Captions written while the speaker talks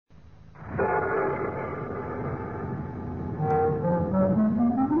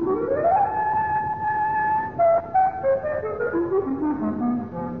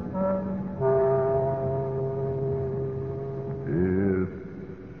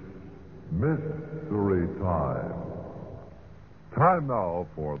Mystery Time. Time now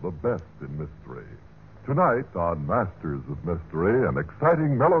for the best in mystery. Tonight on Masters of Mystery, an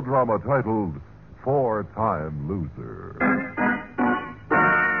exciting melodrama titled Four-Time Loser.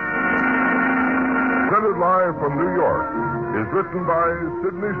 Presented live from New York is written by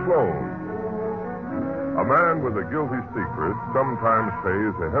Sidney Sloan. A man with a guilty secret sometimes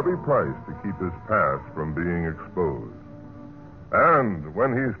pays a heavy price to keep his past from being exposed. And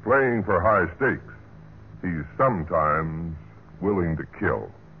when he's playing for high stakes, he's sometimes willing to kill.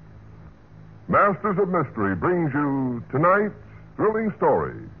 Masters of Mystery brings you tonight's thrilling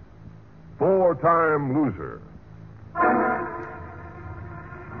story, Four-Time Loser.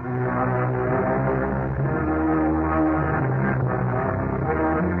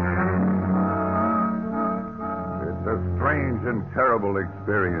 It's a strange and terrible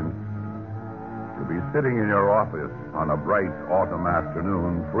experience to be sitting in your office on a bright autumn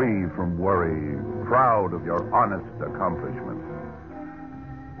afternoon, free from worry, proud of your honest accomplishments.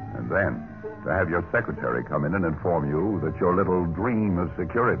 And then to have your secretary come in and inform you that your little dream of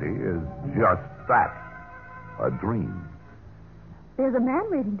security is just that, a dream. There's a man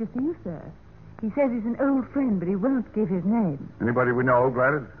waiting to see you, sir. He says he's an old friend, but he won't give his name. Anybody we know,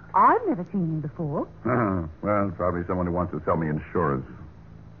 Gladys? I've never seen him before. Well, probably someone who wants to sell me insurance.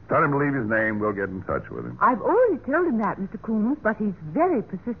 Tell him to leave his name. We'll get in touch with him. I've already told him that, Mr. Coombs, but he's very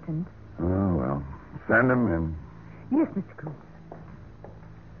persistent. Oh, well. Send him in. Yes, Mr. Coombs.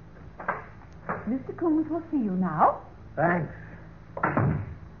 Mr. Coombs will see you now. Thanks.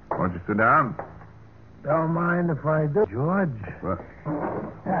 Won't you sit down? Don't mind if I do, George.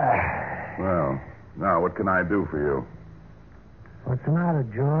 Well, now, what can I do for you? What's the matter,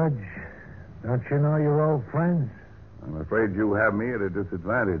 George? Don't you know your old friends? I'm afraid you have me at a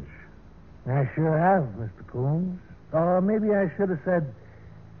disadvantage. I sure have, Mr. Coombs. Or maybe I should have said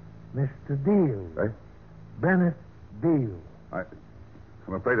Mr. Deal. Eh? Bennett Deal.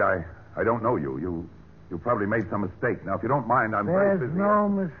 I'm afraid I don't know you. You probably made some mistake. Now, if you don't mind, I'm very There's busy. no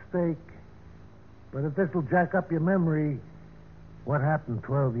mistake. But if this will jack up your memory, what happened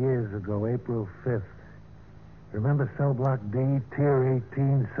 12 years ago, April 5th? Remember cell block D, tier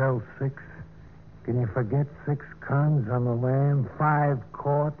 18, cell 6? Can you forget 6 cons on the land, 5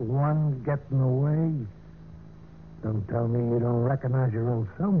 caught, 1 getting away? Don't tell me you don't recognize your old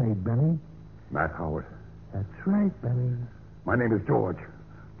cellmate, Benny. Matt Howard. That's right, Benny. My name is George.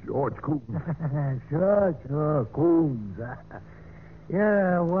 George Coombs. Sure, Coombs.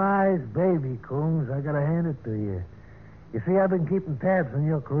 You're a wise baby, Coombs. I gotta hand it to you. You see, I've been keeping tabs on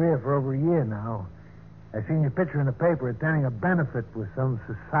your career for over a year now. I seen your picture in the paper attending a benefit with some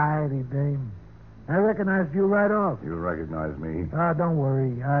society dame. I recognized you right off. You recognize me? Don't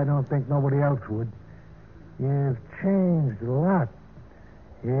worry. I don't think nobody else would. You've changed a lot.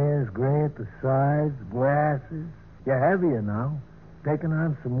 Hair's gray at the sides, glasses. You're heavier now. Taking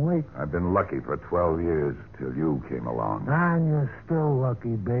on some weight. I've been lucky for 12 years till you came along. And you're still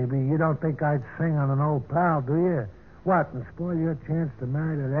lucky, baby. You don't think I'd sing on an old pal, do you? What, and spoil your chance to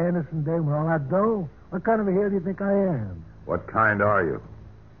marry that Anderson dame with all that dough? What kind of a hero do you think I am? What kind are you?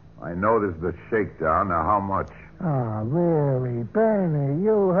 I know this is the shakedown. Now, how much? Oh, really, Benny,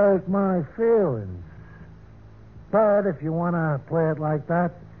 you hurt my feelings. But if you want to play it like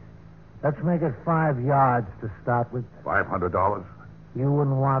that, let's make it 5 yards to start with. $500? You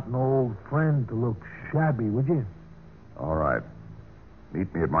wouldn't want an old friend to look shabby, would you? All right.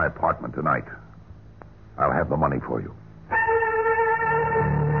 Meet me at my apartment tonight. I'll have the money for you.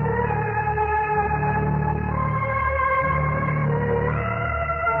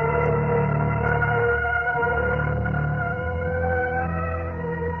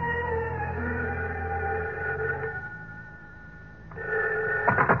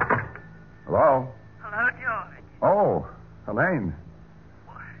 Hello? Hello, George. Oh, Elaine.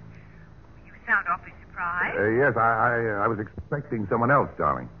 You sound awfully surprised. Yes, I was expecting someone else,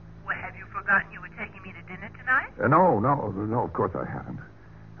 darling. Well, have you forgotten you were taking me to dinner tonight? No, of course I haven't.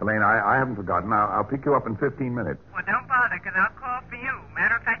 Elaine, I haven't forgotten. I'll pick you up in 15 minutes. Well, don't bother, because I'll call for you.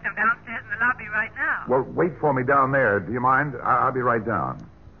 Matter of fact, I'm downstairs in the lobby right now. Well, wait for me down there. Do you mind? I'll be right down.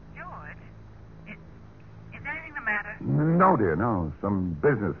 George, is anything the matter? No, dear, no. Some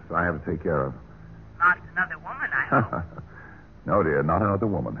business I have to take care of. Not another woman, I hope. No, dear, not another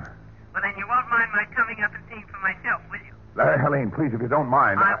woman. Well, then you won't mind my coming up and seeing for myself, will you? Helene, please, if you don't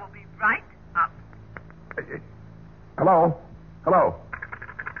mind. I will be right up. Hello?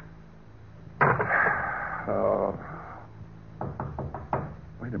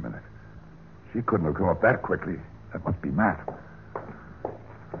 Wait a minute. She couldn't have come up that quickly. That must be Matt.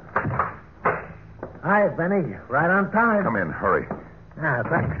 Hi, Benny. Right on time. Come in, hurry.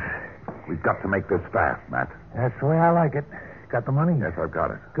 Thanks. We've got to make this fast, Matt. That's the way I like it. Got the money? Yes, I've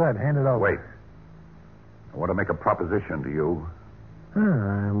got it. Good. Hand it over. Wait. I want to make a proposition to you.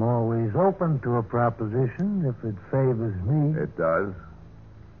 I'm always open to a proposition if it favors me. It does.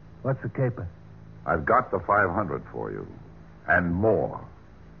 What's the caper? I've got the 500 for you. And more.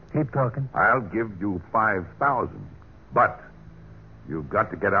 Keep talking. I'll give you 5,000. But you've got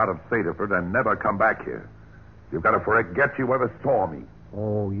to get out of Saterford and never come back here. You've got to forget you ever saw me.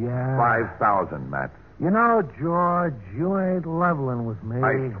 Oh, yeah? 5,000, Matt. You know, George, you ain't leveling with me.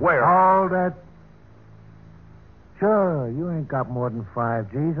 I swear. Hold it. Sure, you ain't got more than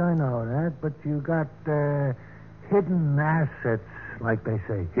 5 G's, I know that, but you got hidden assets, like they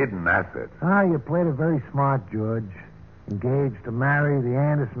say. Hidden assets? You played it very smart, George. Engaged to marry the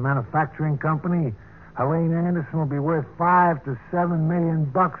Anderson Manufacturing Company. Helene Anderson will be worth $5 to $7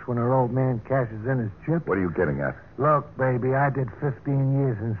 million when her old man cashes in his chip. What are you getting at? Look, baby, I did 15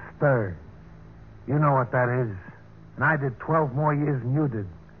 years in stir. You know what that is. And I did 12 more years than you did.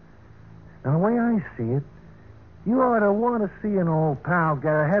 And the way I see it, you ought to want to see an old pal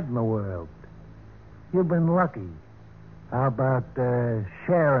get ahead in the world. You've been lucky. How about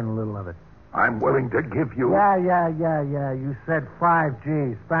sharing a little of it? I'm willing to give you... Yeah. You said 5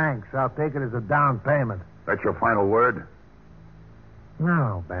 G's. Thanks. I'll take it as a down payment. That's your final word?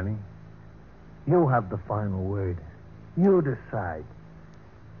 No, Benny. You have the final word. You decide.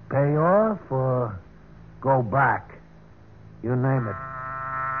 Pay off or go back. You name it.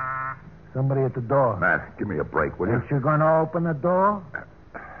 Somebody at the door. Matt, give me a break, will you? Think you're going to open the door?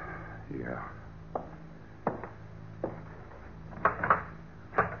 Yeah.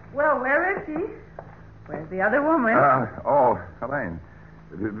 Well, where is she? Where's the other woman? Helene.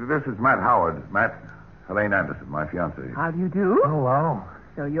 This is Matt Howard. Matt, Helene Anderson, my fiancée. How do you do? Hello.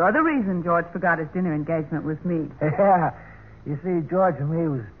 So you're the reason George forgot his dinner engagement with me. Yeah. You see, George and me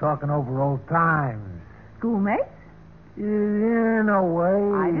was talking over old times. Schoolmates? In a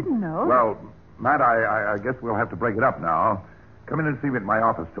way. I didn't know. Well, Matt, I guess we'll have to break it up now. Come in and see me at my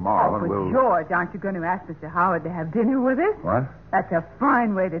office tomorrow, and but we'll... George, aren't you going to ask Mr. Howard to have dinner with us? What? That's a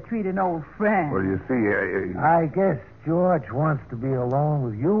fine way to treat an old friend. Well, you see... I guess George wants to be alone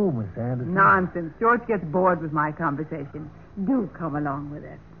with you, Miss Anderson. Nonsense. George gets bored with my conversation. Do come along with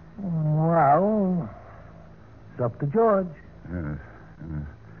us. Well, it's up to George. Yes.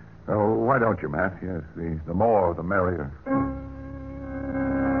 Oh, why don't you, Matt? Yes, the more, the merrier.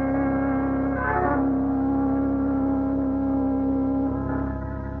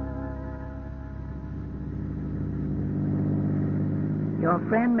 Your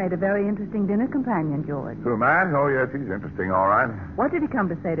friend made a very interesting dinner companion, George. Who, Matt? Oh, yes, he's interesting, all right. What did he come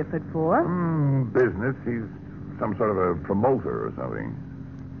to Saterford for? Business. He's some sort of a promoter or something.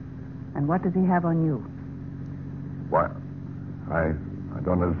 And what does he have on you? What? I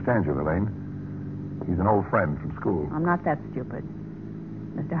don't understand you, Helene. He's an old friend from school. I'm not that stupid.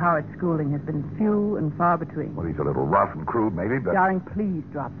 Mr. Howard's schooling has been few and far between. Well, he's a little rough and crude, maybe, but... Darling, please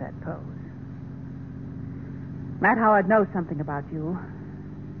drop that pose. Matt Howard knows something about you.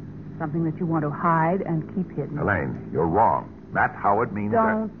 Something that you want to hide and keep hidden. Helene, you're wrong. Matt Howard means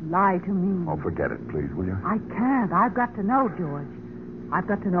Don't lie to me. Oh, forget it, please, will you? I can't. I've got to know, George. I've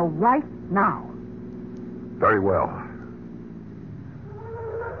got to know right now. Very well.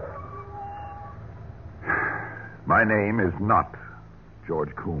 My name is not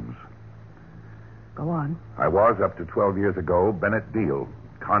George Coombs. Go on. I was, up to 12 years ago, Bennett Deal,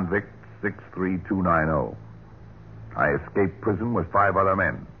 convict 63290. I escaped prison with 5 other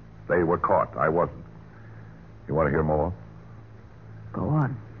men. They were caught. I wasn't. You want to hear more? Go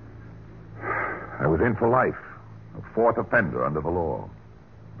on. I was in for life. A 4th offender under the law.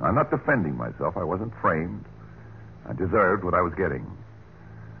 I'm not defending myself. I wasn't framed. I deserved what I was getting.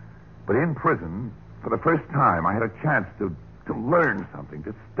 But in prison, for the first time, I had a chance to learn something,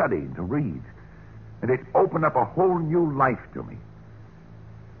 to study, to read. And it opened up a whole new life to me.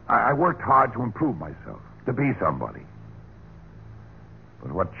 I worked hard to improve myself, to be somebody.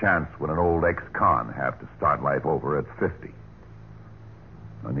 But what chance would an old ex-con have to start life over at 50?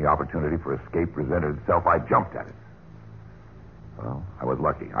 When the opportunity for escape presented itself, I jumped at it. Well, I was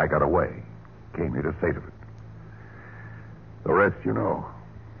lucky. I got away. Came here to Saterford. The rest you know.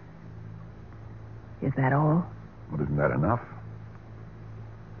 Is that all? Well, isn't that enough?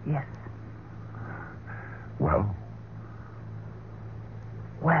 Yes. Well?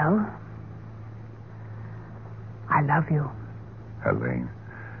 Well, I love you. Helene.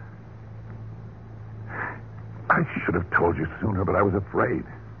 I should have told you sooner, but I was afraid.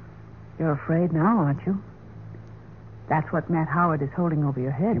 You're afraid now, aren't you? That's what Matt Howard is holding over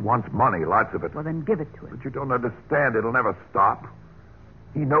your head. He wants money, lots of it. Well, then give it to him. But you don't understand. It'll never stop.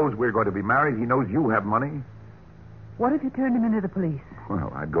 He knows we're going to be married. He knows you have money. What if you turned him into the police?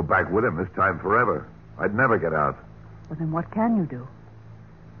 Well, I'd go back with him this time forever. I'd never get out. Well, then what can you do?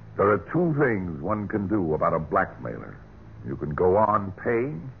 There are two things one can do about a blackmailer. You can go on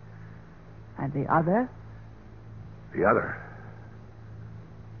paying. And the other? The other.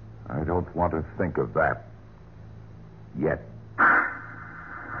 I don't want to think of that. Yet.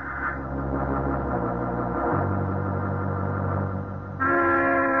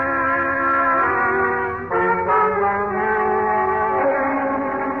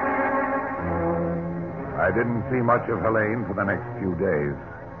 I didn't see much of Helene for the next few days.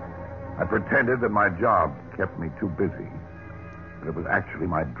 I pretended that my job kept me too busy. But it was actually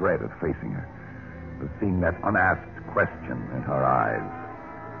my dread of facing her, of seeing that unasked question in her eyes.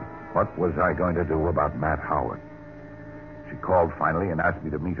 What was I going to do about Matt Howard? She called finally and asked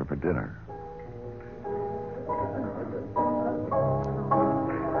me to meet her for dinner.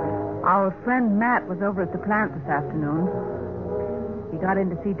 Our friend Matt was over at the plant this afternoon. He got in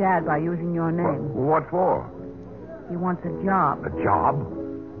to see Dad by using your name. What for? He wants a job. A job?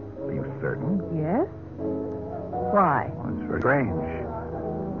 Are you certain? Yes? Why? Well, it's very strange.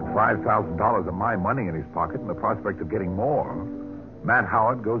 With $5,000 of my money in his pocket and the prospect of getting more, Matt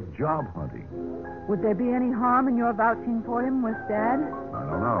Howard goes job hunting. Would there be any harm in your vouching for him with Dad? I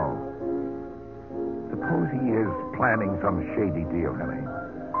don't know. Suppose he is planning some shady deal, Helene.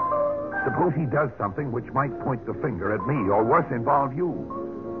 Suppose he does something which might point the finger at me, or worse, involve you.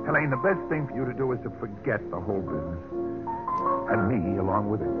 Helene, the best thing for you to do is to forget the whole business. And me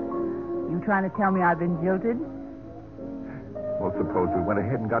along with it. You trying to tell me I've been jilted? Well, suppose we went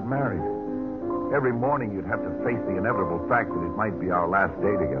ahead and got married. Every morning you'd have to face the inevitable fact that it might be our last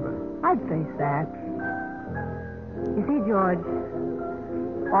day together. I'd face that. You see, George,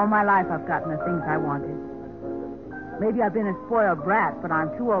 all my life I've gotten the things I wanted. Maybe I've been a spoiled brat, but I'm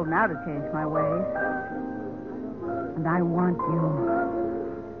too old now to change my ways. And I want you.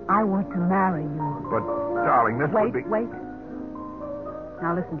 I want to marry you. But, darling, this would be... Wait.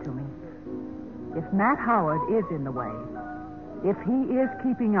 Now listen to me. If Matt Howard is in the way, if he is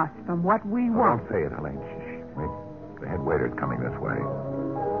keeping us from what we want... Don't say it, Helene. Shh. Wait. The head waiter's coming this way.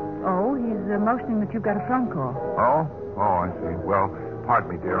 Oh, he's motioning that you've got a phone call. Oh? Oh, I see. Well,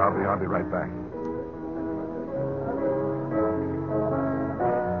 pardon me, dear. I'll be right back.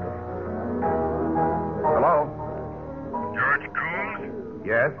 Hello? George Coombs?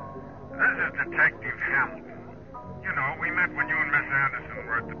 Yes? This is Detective Hamilton. You know, we met when you and Miss Anderson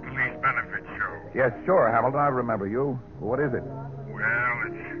were at the police benefit show. Yes, sure, Hamilton. I remember you. What is it? Well,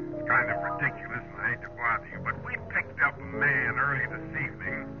 it's kind of ridiculous, and I hate to bother you, but we picked up a man early this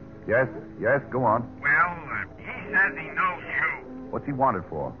evening. Yes, go on. Well, he says he knows you. What's he wanted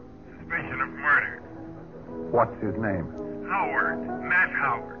for? Suspicion of murder. What's his name? Howard. Matt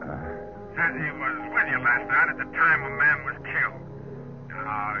Howard. Says he was with you last night at the time a man was killed.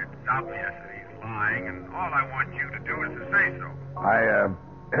 Now, it's obvious that he's lying, and all I want you to do is to say so.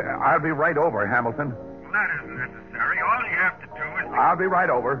 I'll be right over, Hamilton. Well, that isn't necessary. All you have to do is... I'll be right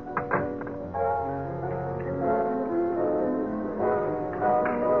over.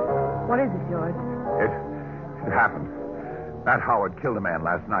 What is it, George? It happened. Matt Howard killed a man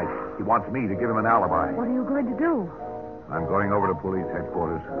last night. He wants me to give him an alibi. What are you going to do? I'm going over to police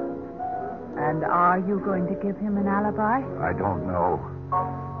headquarters. And are you going to give him an alibi? I don't know.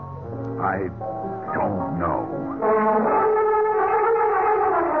 I don't know.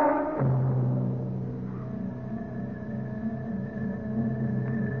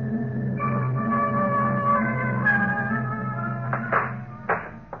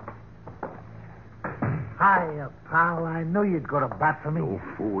 Hi, pal. I knew you'd go to bat for me. You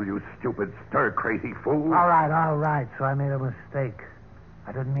fool, you stupid, stir-crazy fool. All right. So I made a mistake.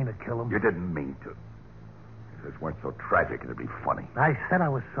 I didn't mean to kill him. You didn't mean to. If this weren't so tragic, it'd be funny. I said I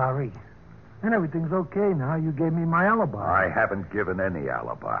was sorry. And everything's okay now. You gave me my alibi. I haven't given any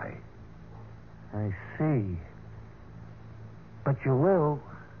alibi. I see. But you will,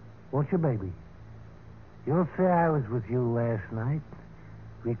 won't you, baby? You'll say I was with you last night.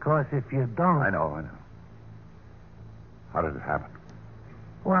 Because if you don't... I know. How did it happen?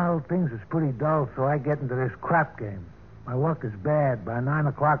 Well, things is pretty dull, so I get into this crap game. My luck is bad. By 9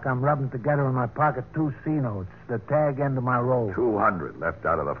 o'clock, I'm rubbing together in my pocket 2 C notes, the tag end of my roll. 200 left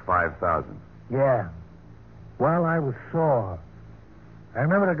out of the 5,000. Yeah. Well, I was sore. I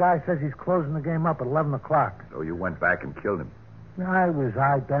remember the guy says he's closing the game up at 11 o'clock. So you went back and killed him. I was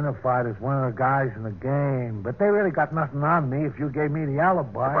identified as one of the guys in the game, but they really got nothing on me if you gave me the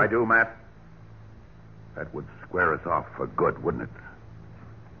alibi. If I do, Matt, that would square us off for good, wouldn't it?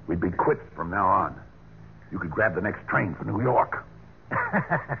 We'd be quits from now on. You could grab the next train for New York.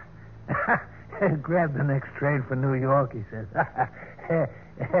 Grab the next train for New York, he says.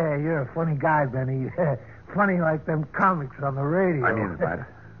 You're a funny guy, Benny. Funny like them comics on the radio. I mean it, Matt.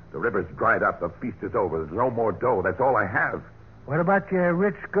 The river's dried up. The feast is over. There's no more dough. That's all I have. What about your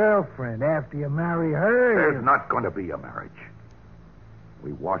rich girlfriend? After you marry her... There's not going to be a marriage.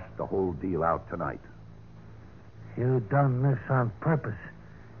 We washed the whole deal out tonight. You done this on purpose.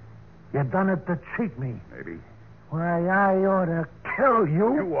 You done it to cheat me. Maybe. Why, I ought to kill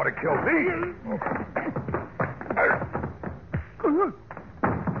you. You ought to kill me.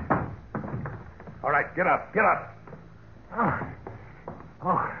 All right, get up. Get up.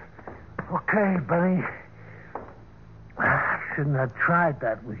 Oh, okay, Benny. I shouldn't have tried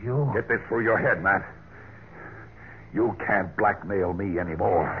that with you. Get this through your head, Matt. You can't blackmail me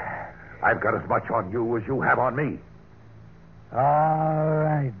anymore. I've got as much on you as you have on me. All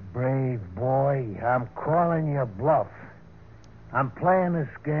right, brave boy. I'm calling you bluff. I'm playing this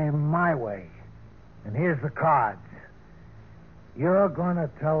game my way. And here's the cards. You're going to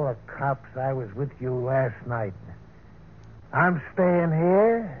tell the cops I was with you last night. I'm staying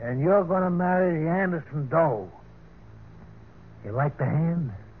here, and you're going to marry the Anderson doe. You like the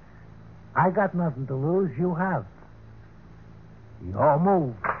hand? I got nothing to lose. You have. You all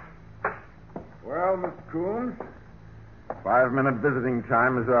move. Well, Mr. Coombs, 5-minute visiting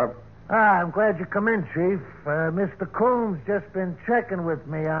time is up. I'm glad you come in, Chief. Mr. Coombs just been checking with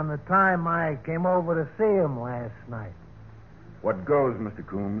me on the time I came over to see him last night. What goes, Mr.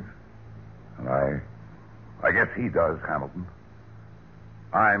 Coombs? And I guess he does, Hamilton.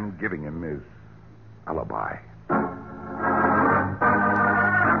 I'm giving him his alibi.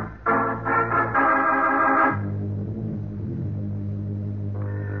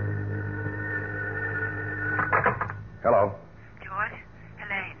 Hello. George?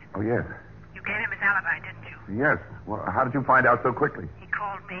 Helene. Oh, yes. You gave him his alibi, didn't you? Yes. Well, how did you find out so quickly? He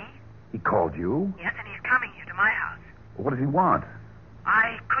called me. He called you? Yes, and he's coming here to my house. What does he want?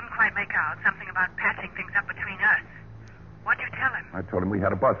 I couldn't quite make out something about patching things up between us. What'd you tell him? I told him we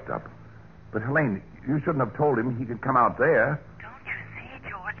had a bust-up. But, Helene, you shouldn't have told him he could come out there. Don't you see,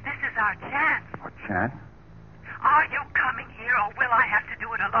 George? This is our chance. Our chance? Are you coming here, or will I have to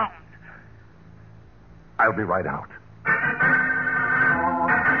do it alone? I'll be right out.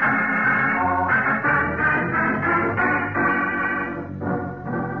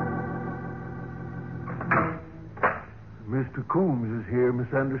 Mr. Coombs is here,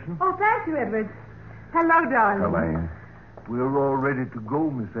 Miss Anderson. Oh, thank you, Edward. Hello, darling. Helene. We're all ready to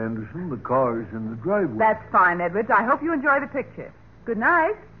go, Miss Anderson. The car's in the driveway. That's fine, Edward. I hope you enjoy the picture. Good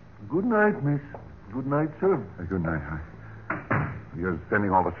night. Good night, miss. Good night, sir. Good night. You're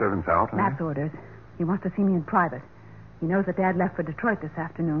sending all the servants out, huh? Matt's orders. He wants to see me in private. He knows that Dad left for Detroit this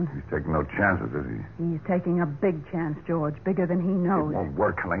afternoon. He's taking no chances, is he? He's taking a big chance, George. Bigger than he knows. It won't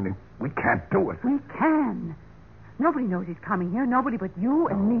work, Helene. We can't do it. We can. Nobody knows he's coming here. Nobody but you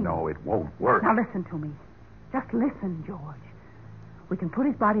and me. No, it won't work. Now listen to me. Just listen, George. We can put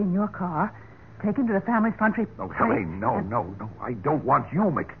his body in your car, take him to the family's country. No, Helene, no. I don't want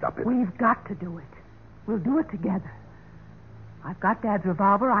you mixed up in it. We've got to do it. We'll do it together. I've got Dad's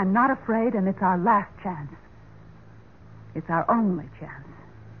revolver. I'm not afraid, and it's our last chance. It's our only chance.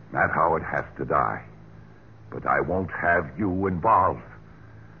 Matt Howard has to die. But I won't have you involved.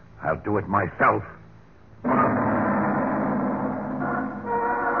 I'll do it myself. It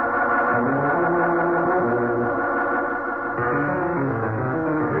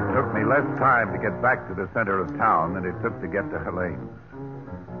took me less time to get back to the center of town than it took to get to Helene's.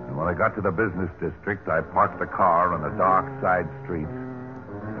 And when I got to the business district, I parked the car on a dark side street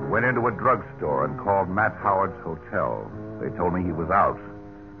and went into a drugstore and called Matt Howard's hotel. They told me he was out.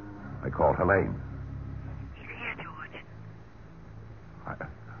 I called Helene. He's here, George.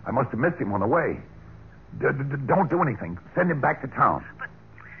 I must have missed him on the way. Don't do anything. Send him back to town. But,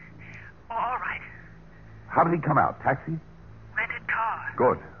 all right. How did he come out? Taxi? Rented car.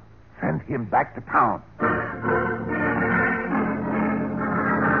 Good. Send him back to town.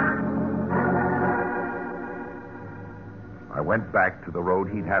 I went back to the road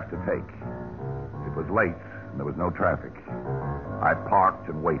he'd have to take. It was late, and there was no traffic. I parked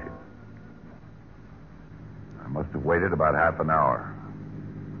and waited. I must have waited about half an hour.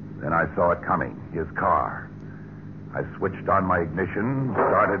 Then I saw it coming, his car. I switched on my ignition,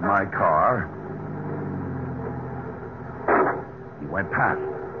 started my car. He went past.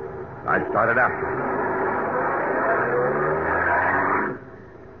 I started after him.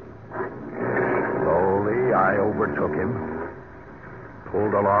 Slowly, I overtook him,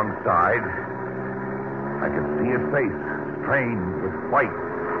 pulled alongside. I could see his face, strained with fright,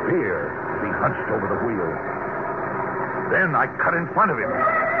 fear, as he hunched over the wheel. Then I cut in front of him.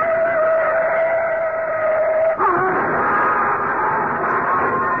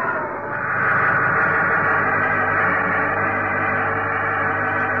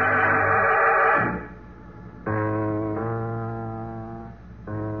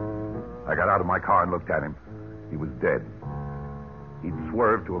 I got out of my car and looked at him. He was dead. He'd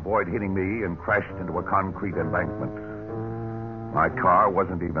swerved to avoid hitting me and crashed into a concrete embankment. My car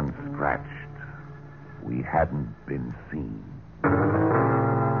wasn't even scratched. We hadn't been seen. The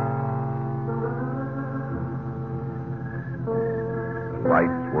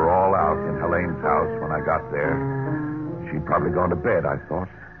lights were all out in Helene's house when I got there. She'd probably gone to bed, I thought.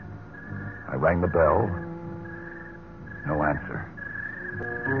 I rang the bell. No answer.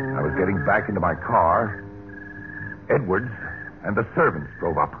 I was getting back into my car. Edwards and the servants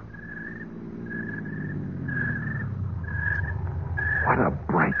drove up. What a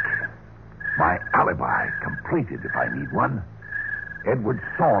break. My alibi completed if I need one. Edwards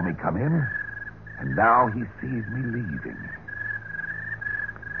saw me come in, and now he sees me leaving.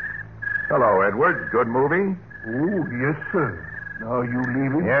 Hello, Edwards. Good movie? Oh, yes, sir. Now you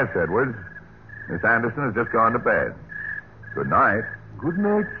leaving? Yes, Edwards. Miss Anderson has just gone to bed. Good night. Good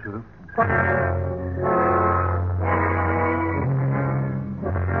night, sir.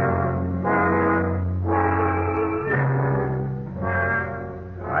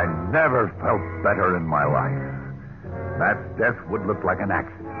 I never felt better in my life. Matt's death would look like an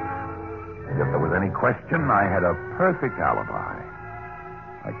accident. If there was any question, I had a perfect alibi.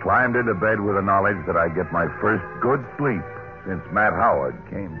 I climbed into bed with the knowledge that I'd get my first good sleep since Matt Howard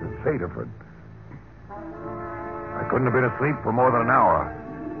came to Saterford. I couldn't have been asleep for more than an hour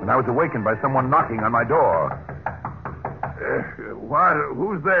when I was awakened by someone knocking on my door. What?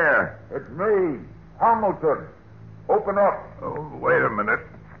 Who's there? It's me, Hamilton. Open up. Oh, wait a minute.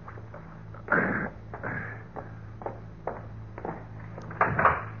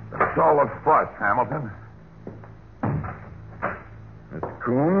 What's all the fuss, Hamilton? Mr.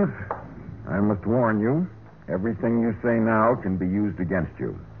 Coombs, I must warn you, everything you say now can be used against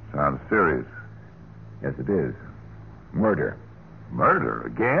you. Sounds serious. Yes, it is. Murder. Murder?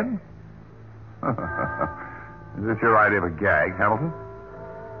 Again? Is this your idea of a gag, Hamilton?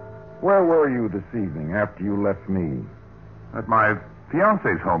 Where were you this evening after you left me? At my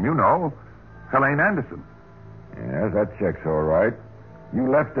fiancé's home, you know. Helene Anderson. Yes, that checks all right. You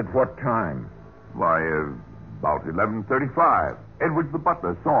left at what time? Why, about 11:35. Edwards the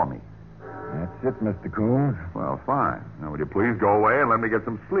butler saw me. That's it, Mr. Coombs. Well, fine. Now, will you please go away and let me get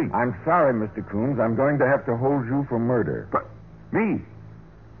some sleep? I'm sorry, Mr. Coombs. I'm going to have to hold you for murder. But me?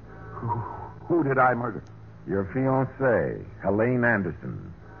 Who did I murder? Your fiancée, Helene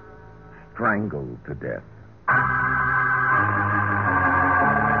Anderson, strangled to death.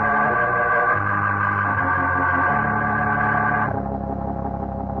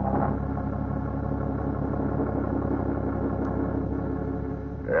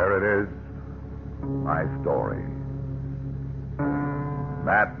 There it is. My story.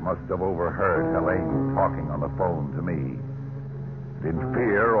 Matt must have overheard Helene talking on the phone to me. In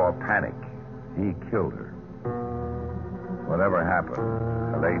fear or panic, he killed her. Whatever happened,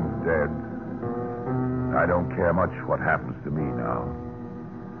 Helene's dead. I don't care much what happens to me now.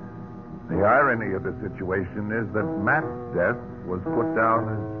 The irony of the situation is that Matt's death was put down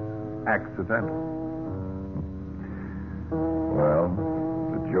as accidental. Well,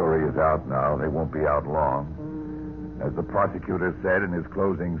 the jury is out now. They won't be out long. As the prosecutor said in his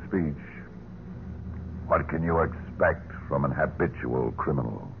closing speech, what can you expect from an habitual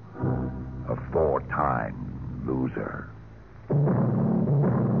criminal? A 4-time loser.